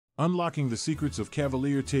Unlocking the secrets of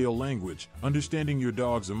Cavalier tail language, understanding your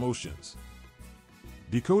dog's emotions.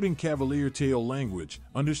 Decoding Cavalier tail language,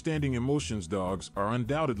 understanding emotions. Dogs are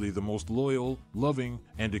undoubtedly the most loyal, loving,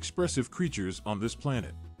 and expressive creatures on this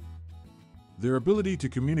planet. Their ability to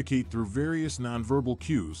communicate through various nonverbal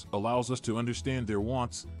cues allows us to understand their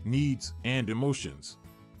wants, needs, and emotions.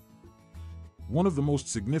 One of the most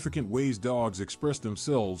significant ways dogs express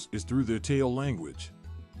themselves is through their tail language.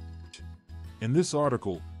 In this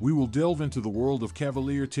article, we will delve into the world of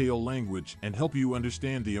Cavalier tail language and help you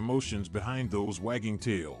understand the emotions behind those wagging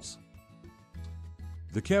tails.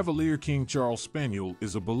 The Cavalier King Charles Spaniel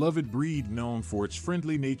is a beloved breed known for its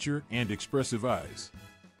friendly nature and expressive eyes.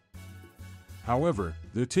 However,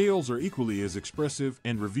 their tails are equally as expressive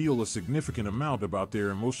and reveal a significant amount about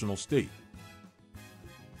their emotional state.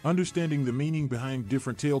 Understanding the meaning behind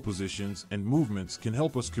different tail positions and movements can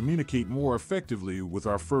help us communicate more effectively with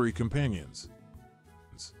our furry companions.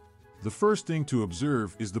 The first thing to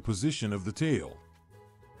observe is the position of the tail.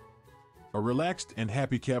 A relaxed and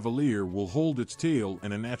happy Cavalier will hold its tail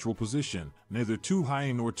in a natural position, neither too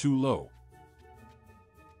high nor too low.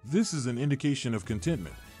 This is an indication of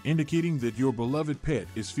contentment, indicating that your beloved pet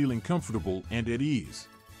is feeling comfortable and at ease.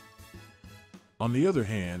 On the other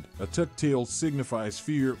hand, a tucked tail signifies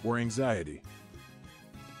fear or anxiety.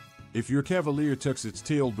 If your Cavalier tucks its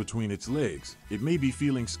tail between its legs, it may be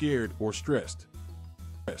feeling scared or stressed.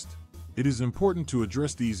 It is important to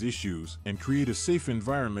address these issues and create a safe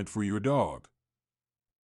environment for your dog.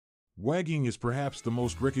 Wagging is perhaps the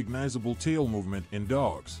most recognizable tail movement in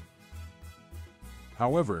dogs.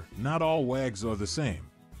 However, not all wags are the same.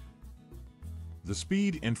 The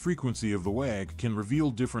speed and frequency of the wag can reveal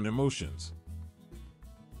different emotions.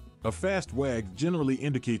 A fast wag generally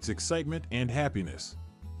indicates excitement and happiness.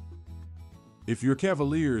 If your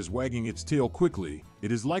Cavalier is wagging its tail quickly,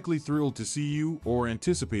 it is likely thrilled to see you or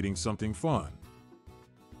anticipating something fun.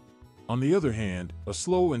 On the other hand, a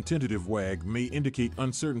slow and tentative wag may indicate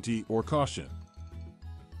uncertainty or caution.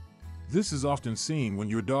 This is often seen when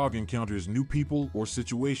your dog encounters new people or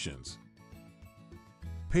situations.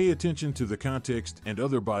 Pay attention to the context and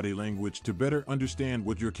other body language to better understand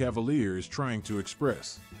what your Cavalier is trying to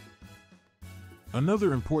express.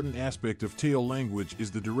 Another important aspect of tail language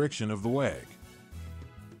is the direction of the wag.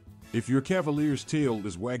 If your Cavalier's tail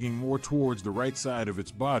is wagging more towards the right side of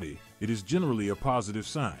its body, it is generally a positive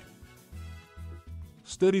sign.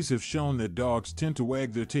 Studies have shown that dogs tend to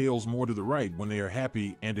wag their tails more to the right when they are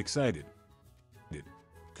happy and excited.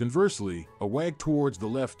 Conversely, a wag towards the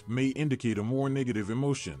left may indicate a more negative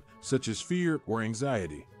emotion, such as fear or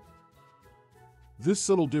anxiety. This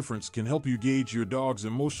subtle difference can help you gauge your dog's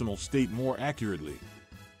emotional state more accurately.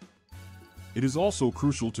 It is also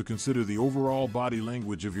crucial to consider the overall body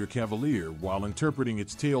language of your Cavalier while interpreting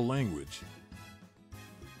its tail language.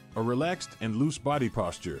 A relaxed and loose body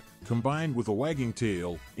posture, combined with a wagging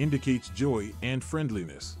tail, indicates joy and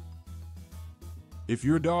friendliness. If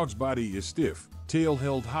your dog's body is stiff, tail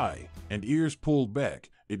held high, and ears pulled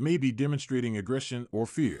back, it may be demonstrating aggression or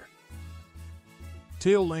fear.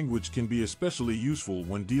 Tail language can be especially useful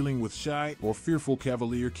when dealing with shy or fearful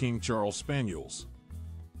Cavalier King Charles Spaniels.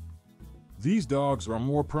 These dogs are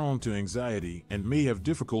more prone to anxiety and may have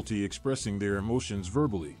difficulty expressing their emotions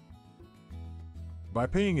verbally. By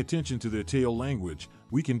paying attention to their tail language,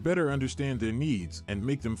 we can better understand their needs and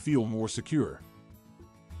make them feel more secure.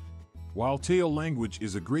 While tail language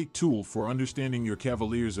is a great tool for understanding your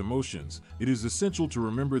Cavalier's emotions, it is essential to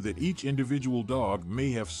remember that each individual dog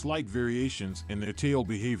may have slight variations in their tail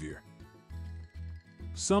behavior.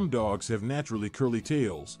 Some dogs have naturally curly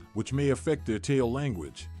tails, which may affect their tail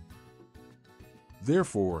language.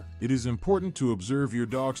 Therefore, it is important to observe your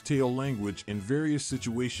dog's tail language in various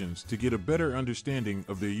situations to get a better understanding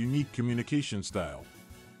of their unique communication style.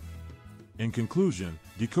 In conclusion,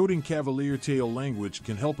 decoding Cavalier tail language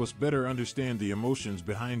can help us better understand the emotions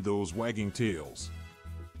behind those wagging tails.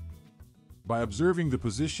 By observing the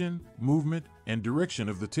position, movement, and direction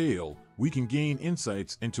of the tail, we can gain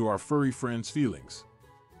insights into our furry friends' feelings.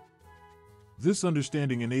 This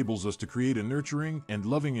understanding enables us to create a nurturing and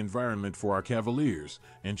loving environment for our Cavaliers,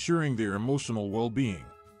 ensuring their emotional well-being.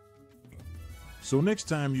 So next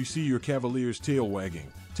time you see your Cavalier's tail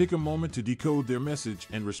wagging, take a moment to decode their message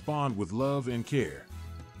and respond with love and care.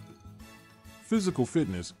 Physical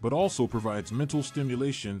fitness, but also provides mental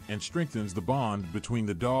stimulation and strengthens the bond between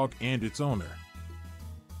the dog and its owner.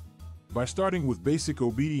 By starting with basic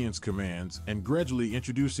obedience commands and gradually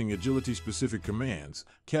introducing agility-specific commands,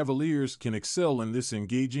 Cavaliers can excel in this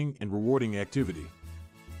engaging and rewarding activity.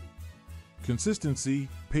 Consistency,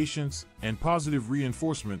 patience, and positive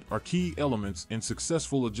reinforcement are key elements in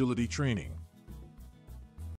successful agility training.